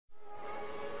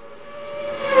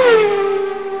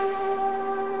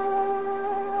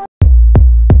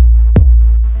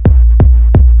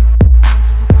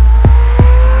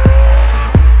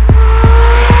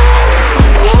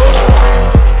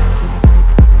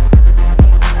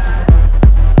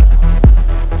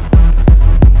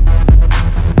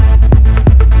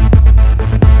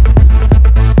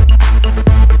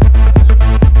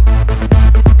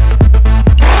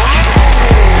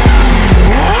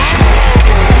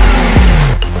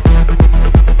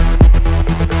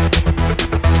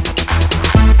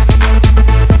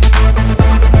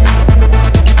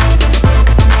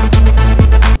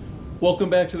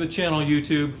back to the channel,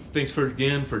 YouTube. Thanks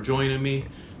again for joining me.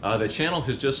 The channel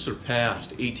has just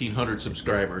surpassed 1,800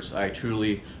 subscribers. I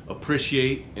truly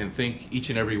appreciate and thank each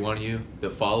and every one of you that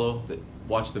follow, that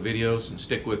watch the videos and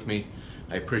stick with me.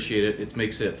 I appreciate it. It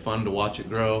makes it fun to watch it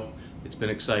grow. It's been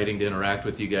exciting to interact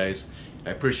with you guys. I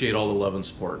appreciate all the love and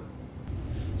support.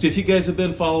 So if you guys have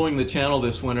been following the channel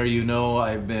this winter, you know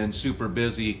I've been super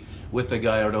busy with the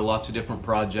Gallardo. Lots of different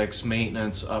projects,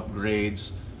 maintenance,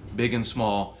 upgrades, big and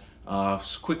small.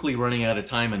 Quickly running out of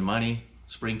time and money.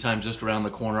 Springtime just around the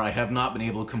corner. I have not been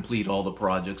able to complete all the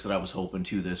projects that I was hoping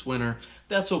to this winter.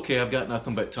 That's okay. I've got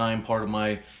nothing but time. Part of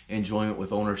my enjoyment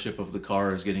with ownership of the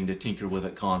car is getting to tinker with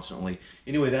it constantly.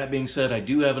 Anyway, that being said, I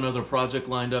do have another project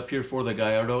lined up here for the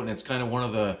Gallardo, and it's kind of one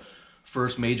of the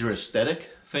first major aesthetic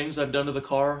things I've done to the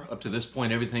car. Up to this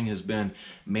point, everything has been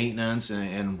maintenance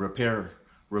and repair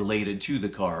related to the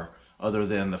car, other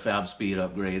than the fab speed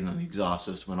upgrade and the exhaust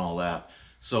system and all that.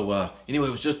 So anyway,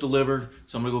 it was just delivered,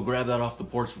 so I'm gonna go grab that off the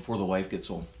porch before the wife gets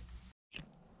home.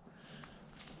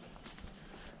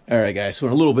 All right, guys, so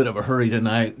in a little bit of a hurry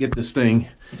tonight, get this thing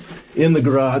in the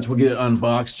garage. We'll get it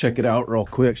unboxed, check it out real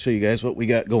quick, show you guys what we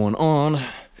got going on.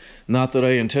 Not that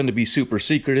I intend to be super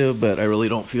secretive, but I really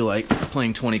don't feel like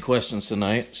playing 20 questions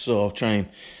tonight, so I'll try and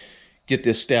get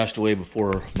this stashed away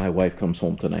before my wife comes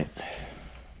home tonight.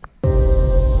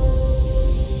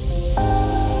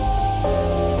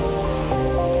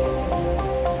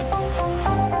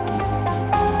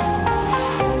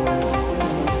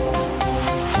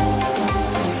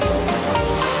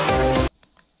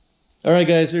 All right,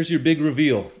 guys, here's your big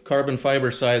reveal. Carbon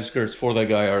fiber side skirts for the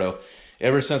Gallardo.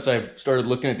 Ever since I've started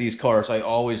looking at these cars, I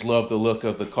always love the look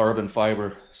of the carbon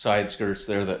fiber side skirts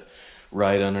there that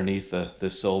ride underneath the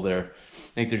sill there.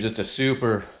 I think they're just a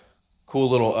super cool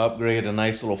little upgrade, a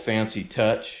nice little fancy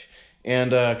touch.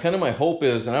 And kind of my hope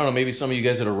is, and I don't know, maybe some of you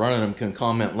guys that are running them can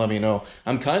comment and let me know.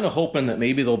 I'm kind of hoping that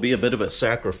maybe there'll be a bit of a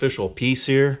sacrificial piece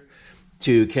here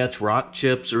to catch rock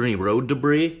chips or any road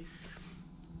debris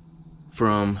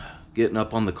from getting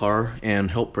up on the car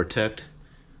and help protect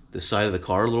the side of the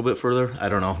car a little bit further. I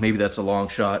don't know, maybe that's a long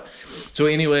shot. So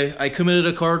anyway, I committed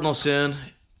a cardinal sin.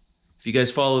 If you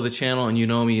guys follow the channel and you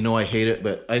know me, you know I hate it,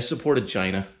 but I supported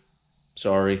China.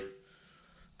 Sorry.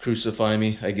 Crucify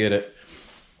me, I get it.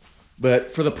 But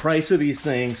for the price of these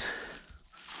things,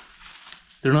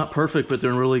 they're not perfect, but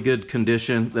they're in really good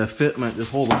condition. The fitment,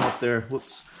 just hold them up there,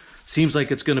 whoops, seems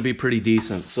like it's gonna be pretty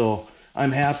decent. So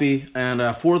I'm happy,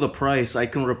 and for the price, I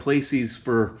can replace these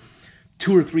for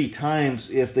 2 or 3 times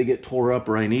if they get tore up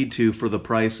or I need to, for the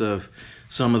price of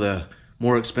some of the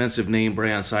more expensive name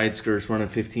brand side skirts running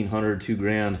 $1,500,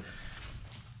 $2,000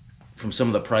 from some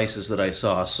of the prices that I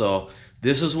saw. So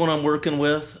this is what I'm working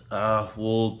with.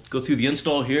 We'll go through the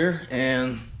install here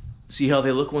and see how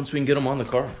they look once we can get them on the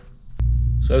car.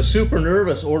 So I was super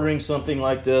nervous ordering something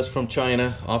like this from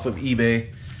China off of eBay.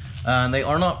 And they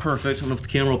are not perfect. I don't know if the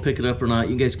camera will pick it up or not.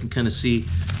 You guys can kind of see.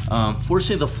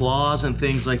 Fortunately, the flaws and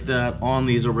things like that on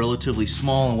these are relatively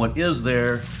small, and what is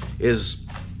there is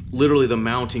literally the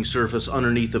mounting surface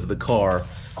underneath of the car.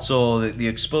 So the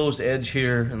exposed edge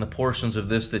here and the portions of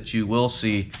this that you will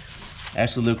see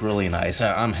actually look really nice.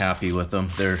 I'm happy with them.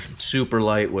 They're super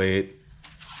lightweight.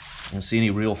 I don't see any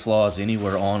real flaws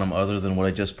anywhere on them other than what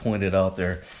I just pointed out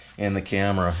there in the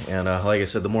camera. And like I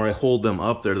said, the more I hold them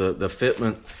up there, the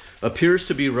fitment appears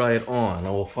to be right on.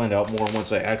 I will find out more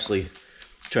once I actually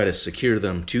try to secure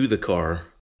them to the car.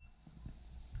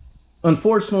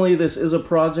 Unfortunately, this is a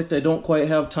project I don't quite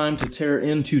have time to tear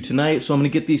into tonight, so I'm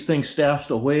going to get these things stashed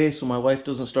away so my wife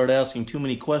doesn't start asking too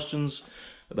many questions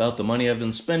about the money I've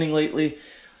been spending lately.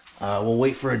 We'll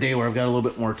wait for a day where I've got a little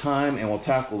bit more time and we'll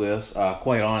tackle this.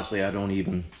 Quite honestly, I don't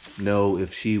even know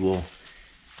if she will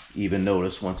even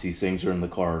notice once these things are in the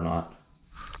car or not.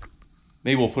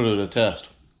 Maybe we'll put it to a test.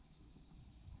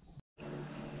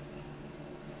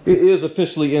 It is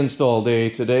officially install day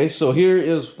today, so here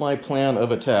is my plan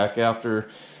of attack after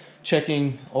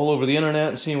checking all over the internet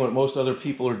and seeing what most other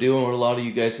people are doing, what a lot of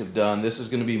you guys have done. This is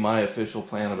going to be my official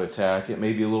plan of attack. It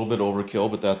may be a little bit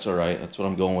overkill, but that's all right. That's what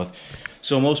I'm going with.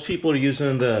 So most people are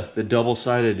using the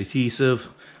double-sided adhesive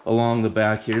along the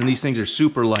back here, and these things are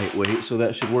super lightweight, so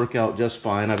that should work out just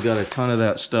fine. I've got a ton of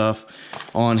that stuff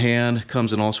on hand.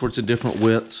 Comes in all sorts of different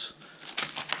widths.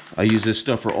 I use this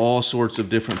stuff for all sorts of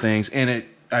different things, and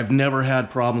I've never had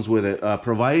problems with it.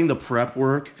 Providing the prep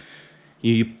work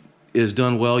is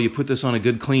done well, you put this on a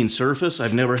good clean surface,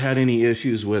 I've never had any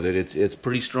issues with it. It's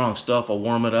pretty strong stuff. I'll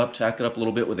warm it up, tack it up a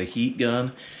little bit with a heat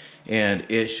gun, and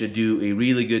it should do a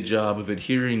really good job of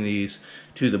adhering these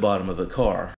to the bottom of the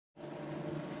car.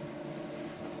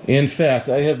 In fact,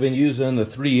 I have been using the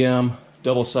 3M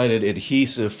double-sided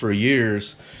adhesive for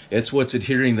years. It's what's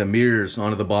adhering the mirrors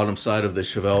onto the bottom side of the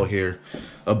Chevelle here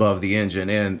above the engine.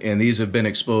 And these have been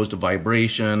exposed to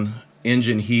vibration,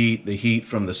 engine heat, the heat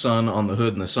from the sun on the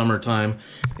hood in the summertime.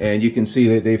 And you can see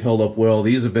that they've held up well.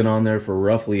 These have been on there for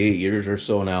roughly 8 years or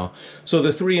so now. So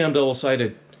the 3M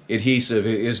double-sided adhesive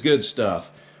is good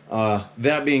stuff.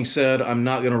 That being said, I'm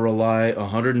not going to rely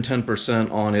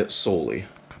 110% on it solely.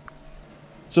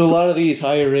 So a lot of these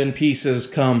higher end pieces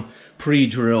come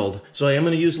pre-drilled. So I am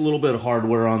going to use a little bit of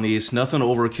hardware on these. Nothing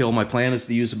overkill. My plan is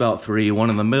to use about 3, one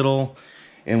in the middle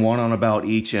and one on about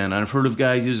each end. I've heard of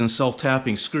guys using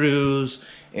self-tapping screws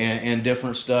and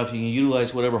different stuff. You can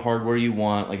utilize whatever hardware you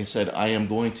want. Like I said, I am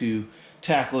going to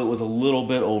tackle it with a little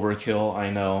bit overkill, I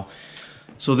know.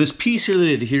 So this piece here that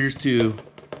it adheres to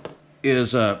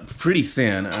is pretty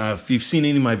thin. If you've seen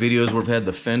any of my videos where I've had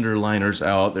the fender liners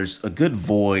out, there's a good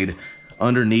void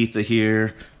underneath the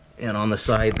here and on the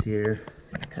sides here.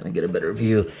 Kind of get a better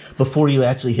view before you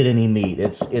actually hit any meat.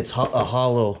 It's a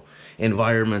hollow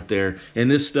environment there, and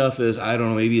this stuff is, I don't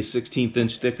know, maybe a 1/16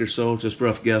 inch thick or so, just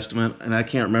rough guesstimate, and I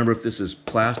can't remember if this is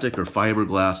plastic or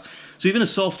fiberglass. So even a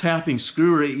self-tapping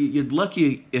screw, you're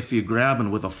lucky if you're grabbing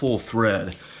with a full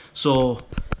thread. So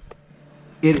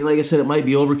like I said, it might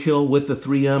be overkill with the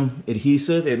 3M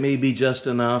adhesive. It may be just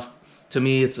enough. To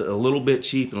me, it's a little bit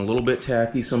cheap and a little bit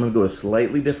tacky, so I'm going to go a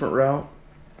slightly different route.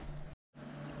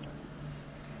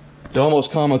 It's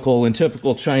almost comical in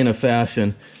typical China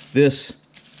fashion. This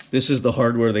is the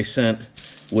hardware they sent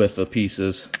with the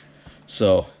pieces.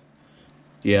 So,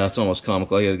 yeah, it's almost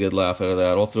comical. I get a good laugh out of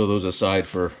that. I'll throw those aside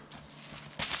for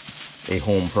a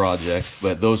home project,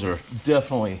 but those are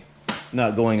definitely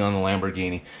not going on the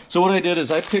Lamborghini. So what I did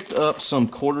is I picked up some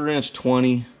 1/4 inch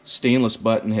 20 stainless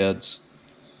button heads,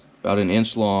 about 1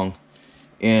 inch long,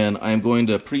 and I'm going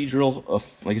to pre-drill,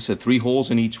 like I said, 3 holes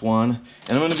in each one,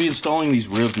 and I'm going to be installing these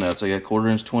riv nuts. I got 1/4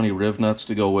 inch 20 riv nuts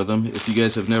to go with them. If you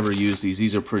guys have never used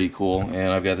these are pretty cool,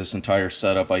 and I've got this entire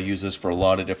setup. I use this for a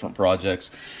lot of different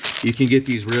projects. You can get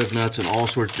these riv nuts in all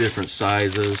sorts of different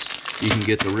sizes. You can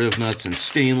get the riv nuts in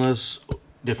stainless,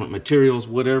 different materials,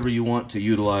 whatever you want to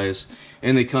utilize,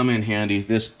 and they come in handy.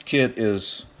 This kit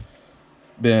has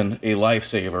been a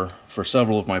lifesaver for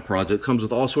several of my projects. It comes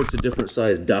with all sorts of different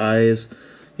size dies.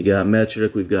 You got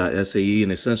metric, we've got SAE,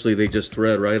 and essentially they just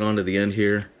thread right onto the end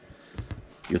here.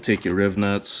 You'll take your riv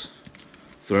nuts,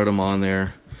 thread them on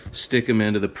there, stick them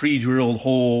into the pre-drilled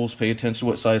holes. Pay attention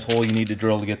to what size hole you need to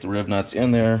drill to get the riv nuts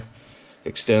in there.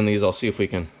 Extend these. I'll see if we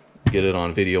can get it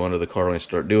on video under the car when I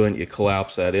start doing it. You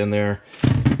collapse that in there,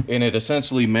 and it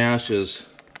essentially mashes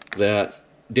that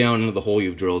down into the hole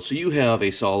you've drilled, so you have a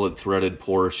solid threaded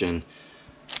portion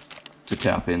to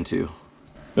tap into.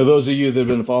 Now, those of you that have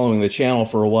been following the channel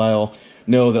for a while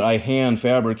know that I hand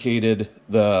fabricated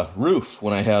the roof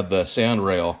when I had the sand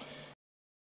rail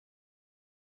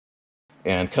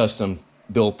and custom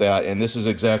built that, and this is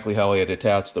exactly how I had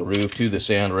attached the roof to the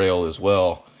sand rail as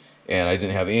well, and I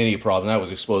didn't have any problem. That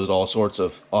was exposed to all sorts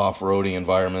of off-roading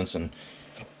environments and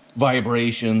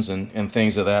vibrations and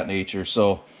things of that nature.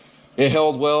 So it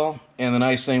held well, and the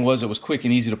nice thing was it was quick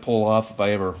and easy to pull off if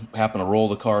I ever happened to roll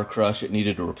the car, crush it,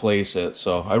 needed to replace it.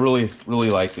 So I really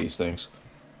like these things.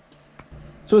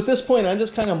 So at this point, I'm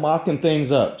just kind of mocking things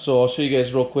up. So I'll show you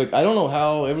guys real quick. I don't know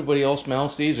how everybody else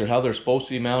mounts these or how they're supposed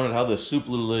to be mounted, how the Super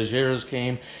Leggers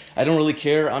came. I don't really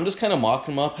care. I'm just kind of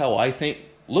mocking them up how I think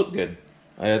look good.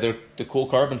 They're the cool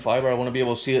carbon fiber. I want to be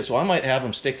able to see it, so I might have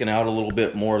them sticking out a little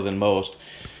bit more than most.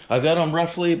 I've got them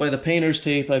roughly, by the painter's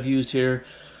tape I've used here,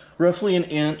 roughly 1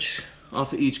 inch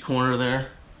off of each corner there.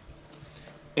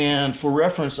 And for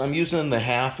reference, I'm using the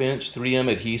 1/2 inch 3M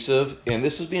adhesive, and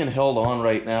this is being held on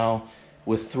right now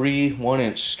with 3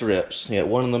 1-inch strips. Yeah,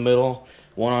 one in the middle,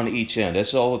 one on each end.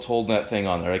 That's all that's holding that thing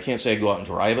on there. I can't say I go out and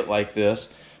drive it like this,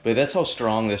 but that's how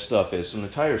strong this stuff is. So an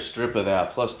entire strip of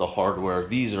that plus the hardware,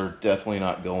 these are definitely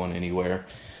not going anywhere.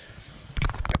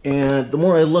 And the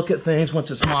more I look at things, once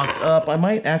it's mocked up, I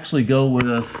might actually go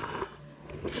with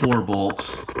 4 bolts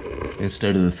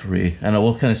instead of the 3. And I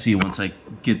will kind of see once I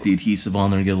get the adhesive on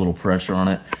there and get a little pressure on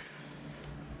it.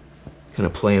 Kind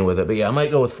of playing with it. But yeah, I might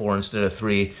go with 4 instead of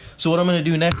 3. So what I'm going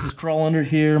to do next is crawl under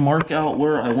here, mark out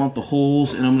where I want the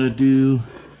holes, and I'm going to do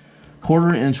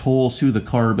 1/4 inch holes through the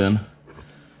carbon.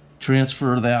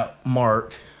 Transfer that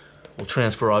mark. We'll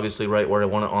transfer obviously right where I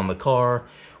want it on the car.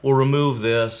 We'll remove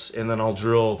this, and then I'll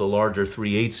drill the larger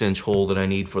 3/8 inch hole that I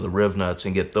need for the riv nuts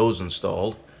and get those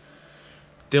installed.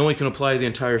 Then we can apply the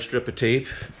entire strip of tape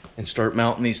and start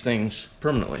mounting these things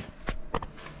permanently.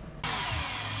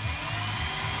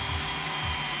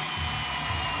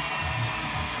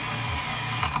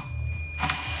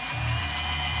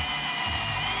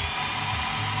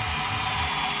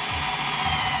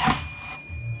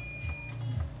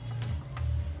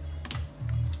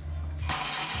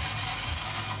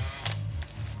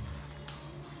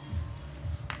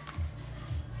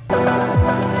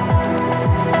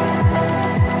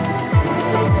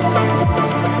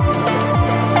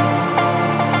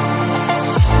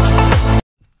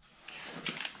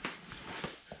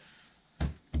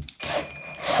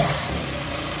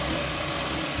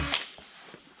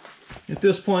 At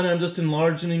this point, I'm just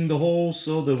enlarging the holes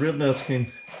so the rib nuts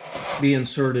can be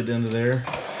inserted into there.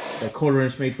 That 1/4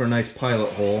 inch made for a nice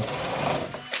pilot hole.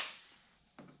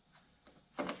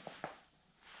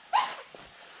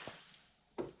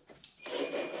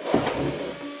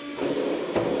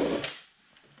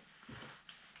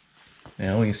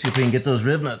 Now we can see if we can get those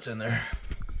rib nuts in there.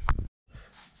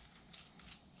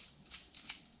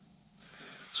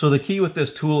 So the key with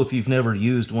this tool, if you've never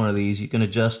used one of these, you can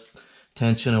adjust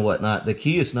tension and whatnot. The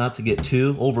key is not to get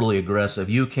too overly aggressive.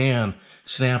 You can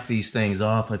snap these things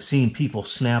off. I've seen people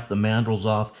snap the mandrels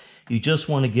off. You just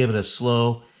want to give it a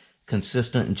slow,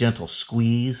 consistent, and gentle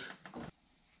squeeze.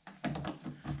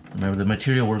 Remember, the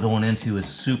material we're going into is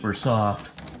super soft.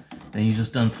 Then you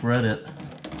just unthread it.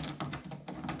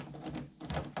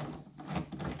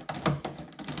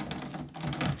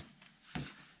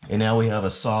 And now we have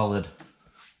a solid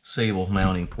sable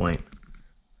mounting point.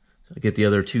 So to get the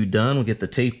other two done, we'll get the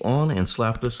tape on and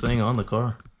slap this thing on the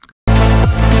car.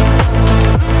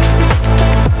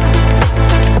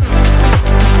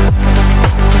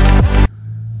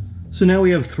 So now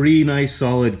we have 3 nice,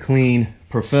 solid, clean,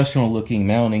 professional looking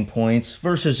mounting points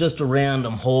versus just a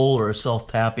random hole or a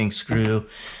self-tapping screw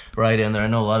right in there. I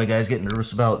know a lot of guys get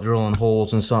nervous about drilling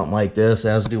holes in something like this,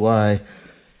 as do I.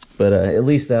 But at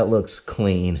least that looks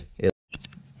clean.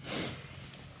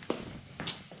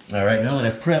 All right, now that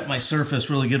I've prepped my surface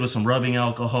really good with some rubbing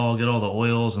alcohol, get all the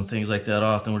oils and things like that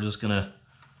off, then we're just gonna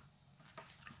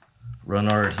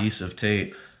run our adhesive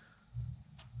tape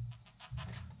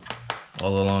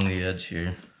all along the edge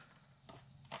here.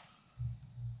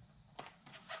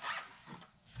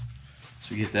 So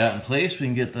we get that in place, we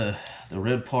can get the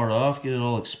rib part off, get it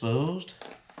all exposed,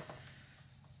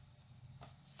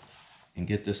 and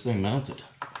get this thing mounted.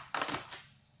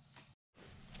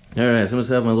 All right, so I'm just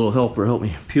have my little helper help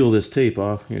me peel this tape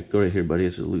off. Here, go right here, buddy.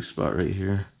 It's a loose spot right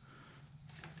here.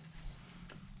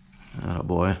 Oh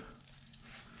boy.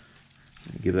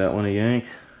 Give that one a yank.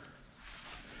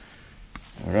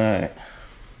 All right.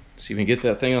 See if we can get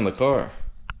that thing on the car.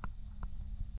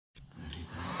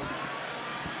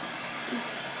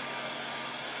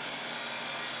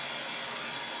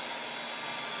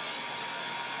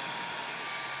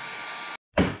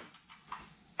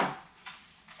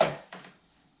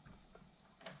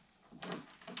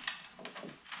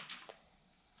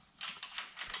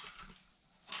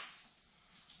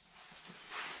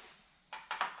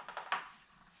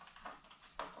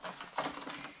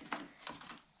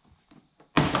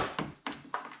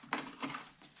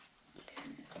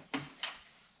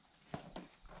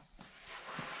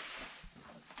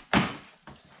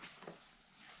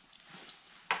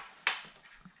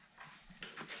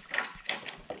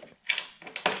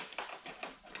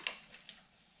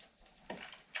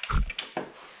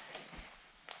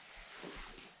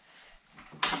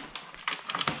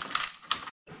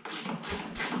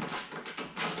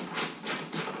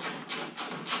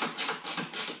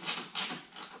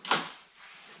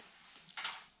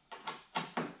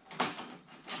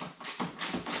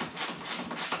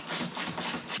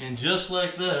 And just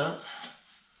like that,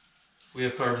 we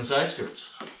have carbon side skirts.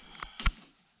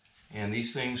 And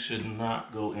these things should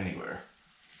not go anywhere.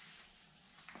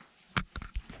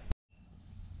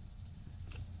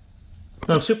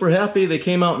 I'm super happy. They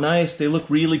came out nice. They look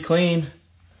really clean.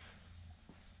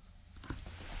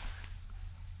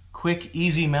 Quick,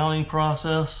 easy mounting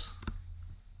process.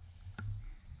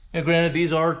 Now, granted,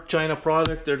 these are China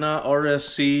product. They're not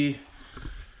RSC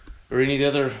or any of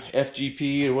the other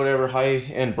FGP or whatever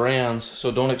high-end brands, so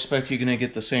don't expect you're gonna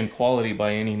get the same quality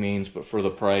by any means, but for the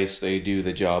price, they do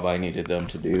the job I needed them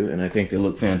to do, and I think they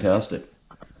look fantastic.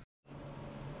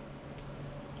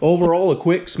 Overall, a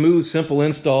quick, smooth, simple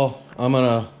install. I'm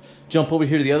gonna jump over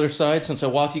here to the other side. Since I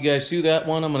walked you guys through that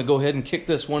one, I'm gonna go ahead and kick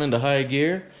this one into high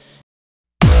gear.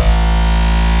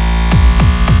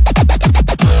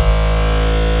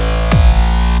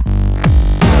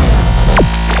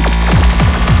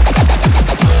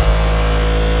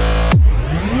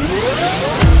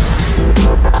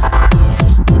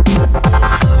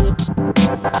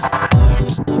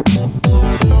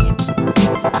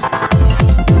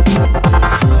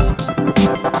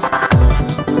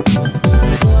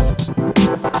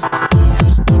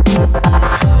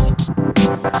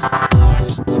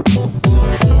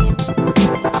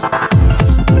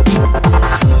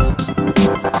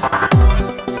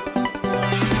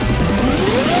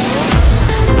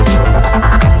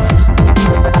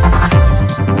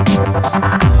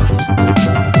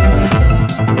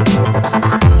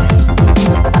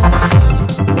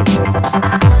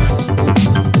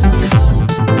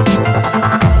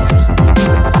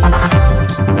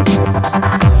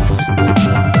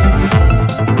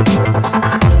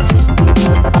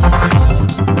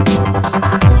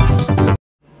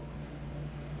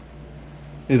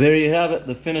 There you have it,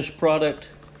 the finished product.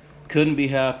 Couldn't be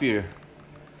happier.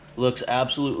 Looks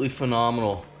absolutely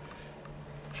phenomenal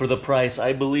for the price.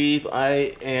 I believe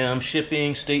I am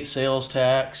shipping, state sales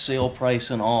tax, sale price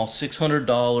and all,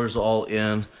 $600 all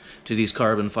in to these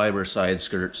carbon fiber side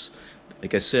skirts.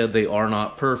 Like I said, they are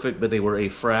not perfect, but they were a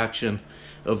fraction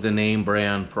of the name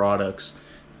brand products.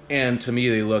 And to me,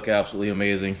 they look absolutely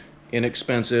amazing.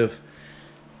 Inexpensive,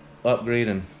 upgrade,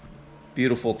 and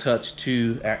beautiful touch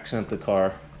to accent the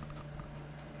car.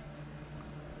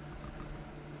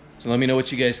 So let me know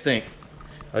what you guys think.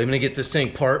 I'm gonna get this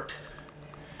thing parked,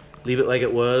 leave it like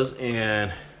it was,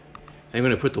 and I'm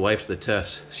gonna put the wife to the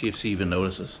test, see if she even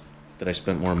notices that I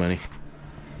spent more money.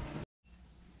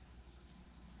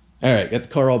 All right, got the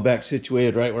car all back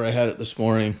situated right where I had it this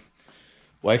morning.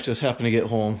 Wife just happened to get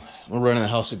home. I'm gonna run in the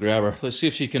house to grab her. Let's see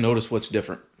if she can notice what's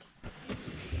different.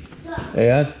 Hey,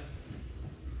 Ed?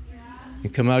 Yeah? You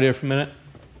come out here for a minute?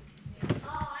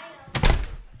 Oh, I know.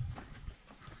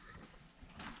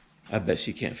 I bet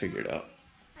she can't figure it out.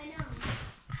 I know.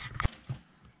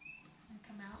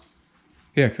 Come out?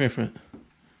 Yeah, come here for a minute.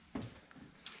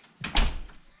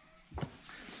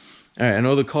 All right, I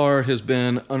know the car has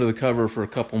been under the cover for a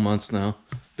couple months now.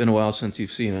 Been a while since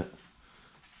you've seen it.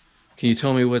 Can you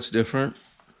tell me what's different?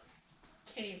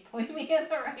 Can you point me in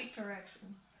the right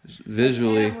direction?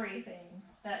 Visually. Everything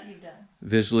that you've done.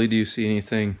 Visually, do you see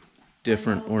anything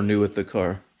different or new with the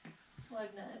car? Lug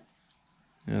nuts.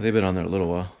 Yeah, they've been on there a little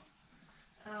while.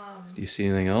 Do you see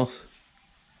anything else?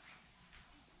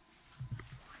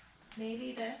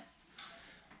 Maybe this.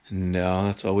 No,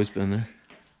 that's always been there.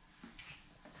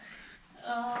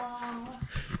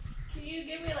 Can you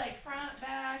give me like front,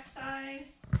 back, side?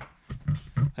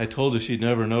 I told her she'd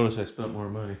never notice I spent more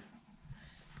money.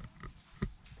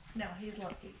 No, he's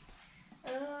lucky.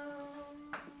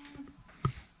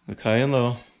 Look high and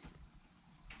low.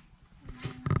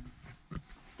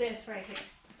 This right here.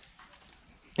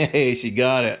 Hey, she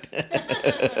got it.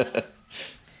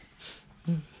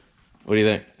 What do you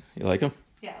think? You like them?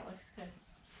 Yeah, it looks good.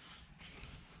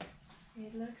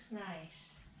 It looks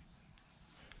nice.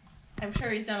 I'm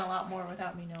sure he's done a lot more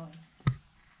without me knowing.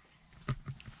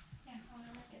 Yeah, I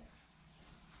like it.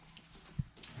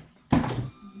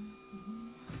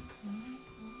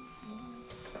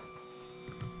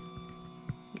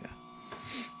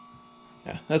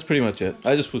 Yeah, that's pretty much it.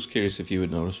 I just was curious if you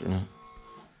would notice or not.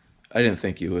 I didn't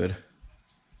think you would.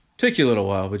 Took you a little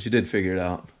while, but you did figure it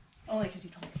out. Only because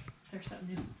you told me there's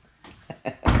something new.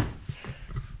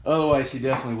 Otherwise, she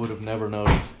definitely would have never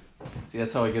noticed. See,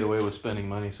 that's how I get away with spending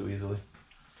money so easily.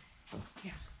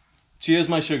 Yeah. She is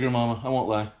my sugar mama, I won't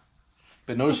lie.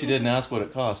 But notice she didn't ask what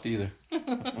it cost either.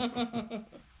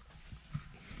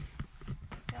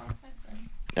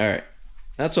 Alright,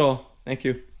 that's all. Thank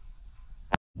you.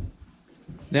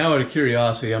 Now out of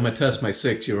curiosity, I'm going to test my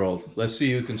 6-year-old. Let's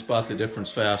see who can spot the difference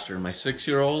faster, my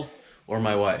 6-year-old or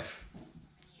my wife.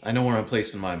 I know where I'm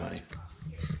placing my money.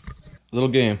 Little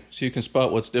game, so you can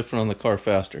spot what's different on the car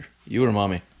faster. You or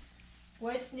mommy?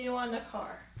 What's new on the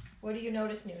car? What do you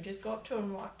notice new? Just go up to him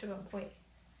and walk to him, point.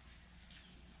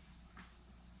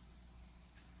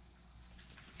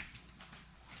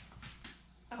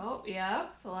 Oh, yeah,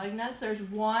 the lug nuts. There's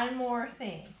one more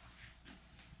thing.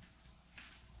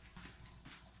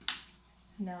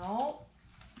 No,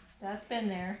 that's been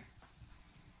there.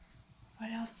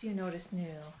 What else do you notice new?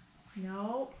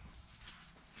 No.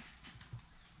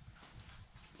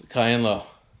 Look high and low.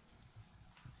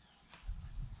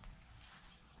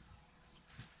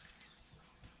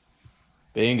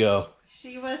 Bingo.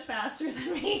 She was faster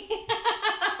than me.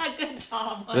 Good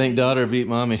job. I think daughter beat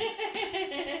mommy.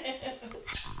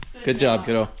 Good job,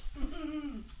 kiddo.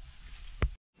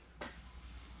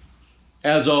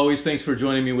 As always, thanks for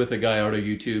joining me with the Gallardo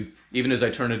YouTube, even as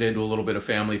I turn it into a little bit of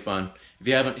family fun. If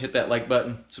you haven't, hit that like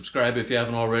button, subscribe if you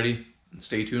haven't already, and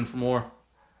stay tuned for more.